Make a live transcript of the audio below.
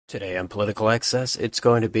Today on Political Access, it's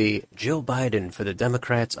going to be Jill Biden for the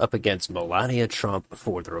Democrats up against Melania Trump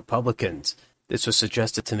for the Republicans. This was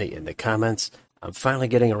suggested to me in the comments. I'm finally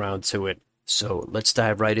getting around to it, so let's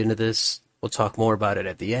dive right into this. We'll talk more about it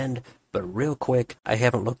at the end, but real quick, I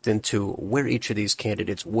haven't looked into where each of these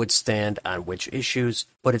candidates would stand on which issues,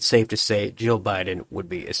 but it's safe to say Jill Biden would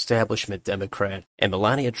be establishment Democrat, and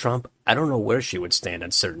Melania Trump, I don't know where she would stand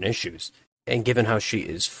on certain issues. And given how she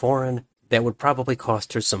is foreign, that would probably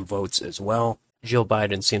cost her some votes as well. Jill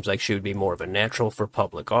Biden seems like she would be more of a natural for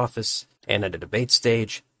public office and at a debate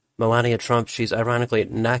stage. Melania Trump, she's ironically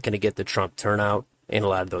not going to get the Trump turnout in a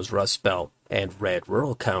lot of those Rust Belt and red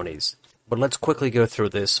rural counties. But let's quickly go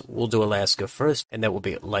through this. We'll do Alaska first, and that will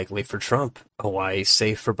be likely for Trump. Hawaii,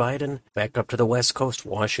 safe for Biden. Back up to the West Coast,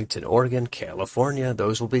 Washington, Oregon, California,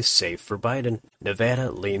 those will be safe for Biden. Nevada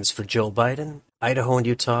leans for Jill Biden. Idaho and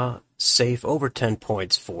Utah, safe over 10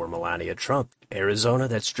 points for Melania Trump. Arizona,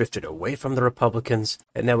 that's drifted away from the Republicans,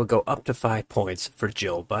 and that would go up to 5 points for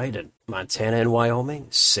Jill Biden. Montana and Wyoming,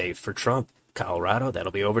 safe for Trump. Colorado,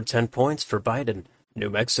 that'll be over 10 points for Biden. New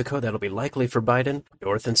Mexico, that'll be likely for Biden.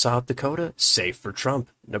 North and South Dakota, safe for Trump.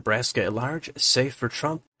 Nebraska at large, safe for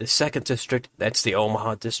Trump. The 2nd District, that's the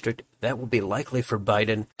Omaha District, that will be likely for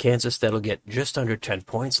Biden. Kansas, that'll get just under 10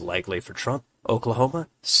 points, likely for Trump. Oklahoma,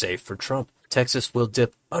 safe for Trump. Texas will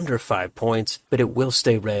dip under 5 points, but it will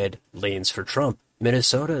stay red, leans for Trump.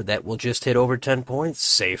 Minnesota, that will just hit over 10 points,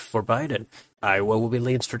 safe for Biden. Iowa will be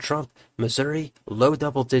leans for Trump. Missouri, low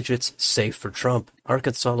double digits, safe for Trump.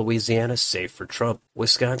 Arkansas, Louisiana, safe for Trump.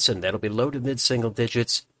 Wisconsin, that'll be low to mid-single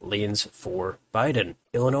digits, leans for Biden.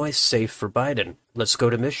 Illinois, safe for Biden. Let's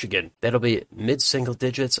go to Michigan. That'll be mid-single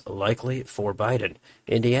digits, likely for Biden.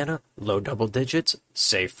 Indiana, low double digits,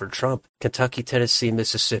 safe for Trump. Kentucky, Tennessee,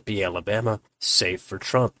 Mississippi, Alabama, safe for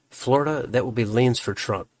Trump. Florida, that will be leans for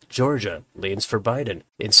Trump. Georgia leans for Biden.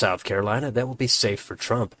 In South Carolina, that will be safe for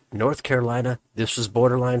Trump. North Carolina, this was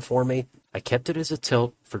borderline for me. I kept it as a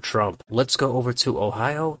tilt for Trump. Let's go over to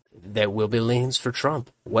Ohio. That will be leans for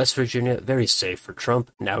Trump. West Virginia, very safe for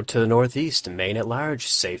Trump. Now to the Northeast, Maine at large,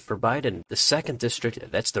 safe for Biden. The 2nd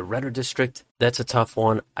District, that's the redder district. That's a tough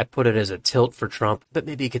one. I put it as a tilt for Trump, but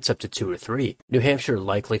maybe it gets up to 2 or 3. New Hampshire,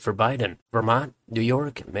 likely for Biden. Vermont, New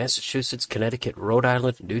York, Massachusetts, Connecticut, Rhode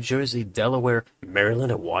Island, New Jersey, Delaware,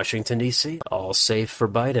 Maryland, and Washington, D.C., all safe for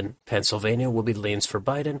Biden. Pennsylvania will be leans for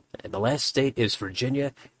Biden. And the last state is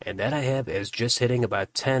Virginia, and that I have as just hitting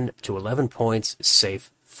about 10 to 11 points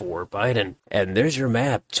safe for Biden. And there's your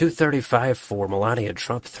map. 235 for Melania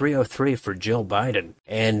Trump, 303 for Jill Biden.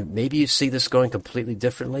 And maybe you see this going completely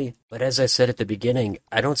differently, but as I said at the beginning,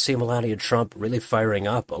 I don't see Melania Trump really firing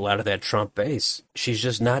up a lot of that Trump base. She's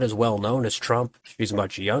just not as well known as Trump. She's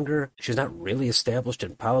much younger. She's not really established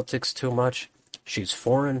in politics too much. She's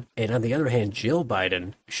foreign. And on the other hand, Jill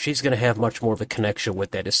Biden, she's going to have much more of a connection with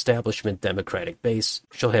that establishment Democratic base.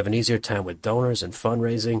 She'll have an easier time with donors and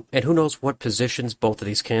fundraising. And who knows what positions both of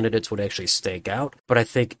these candidates would actually stake out. But I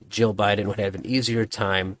think Jill Biden would have an easier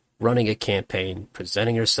time running a campaign,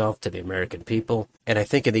 presenting herself to the American people. And I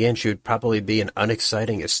think in the end, she would probably be an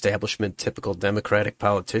unexciting establishment typical Democratic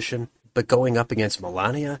politician. But going up against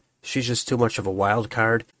Melania, she's just too much of a wild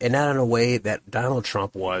card, and not in a way that Donald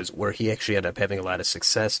Trump was, where he actually ended up having a lot of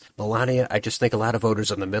success. Melania, I just think a lot of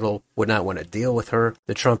voters in the middle would not want to deal with her.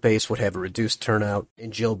 The Trump base would have a reduced turnout,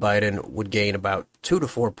 and Jill Biden would gain about 2 to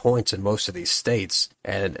 4 points in most of these states,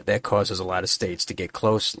 and that causes a lot of states to get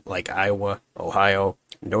close, like Iowa, Ohio,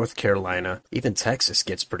 North Carolina, even Texas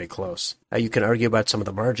gets pretty close. Now, you can argue about some of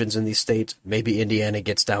the margins in these states. Maybe Indiana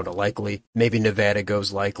gets down to likely. Maybe Nevada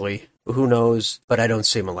goes likely. Who knows? But I don't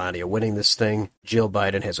see Melania winning this thing. Jill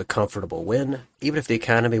Biden has a comfortable win. Even if the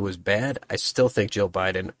economy was bad, I still think Jill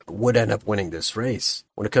Biden would end up winning this race.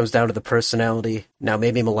 When it comes down to the personality, now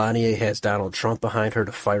maybe Melania has Donald Trump behind her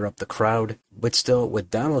to fire up the crowd, but still,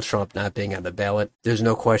 with Donald Trump not being on the ballot, there's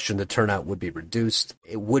no question the turnout would be reduced.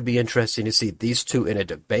 It would be interesting to see these two in a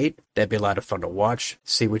debate. That'd be a lot of fun to watch,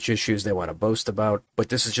 see which issues they want to boast about. But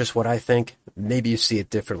this is just what I think. Maybe you see it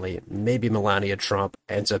differently. Maybe Melania Trump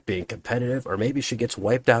ends up being competitive, or maybe she gets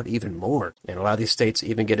wiped out even more. And a lot of these states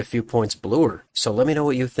even get a few points bluer. So let me know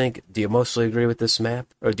what you think. Do you mostly agree with this map?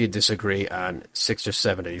 Or do you disagree on 6 or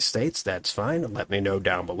 7 of these states? That's fine. Let me know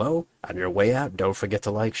down below. On your way out, don't forget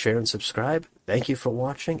to like, share, and subscribe. Thank you for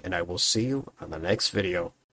watching, and I will see you on the next video.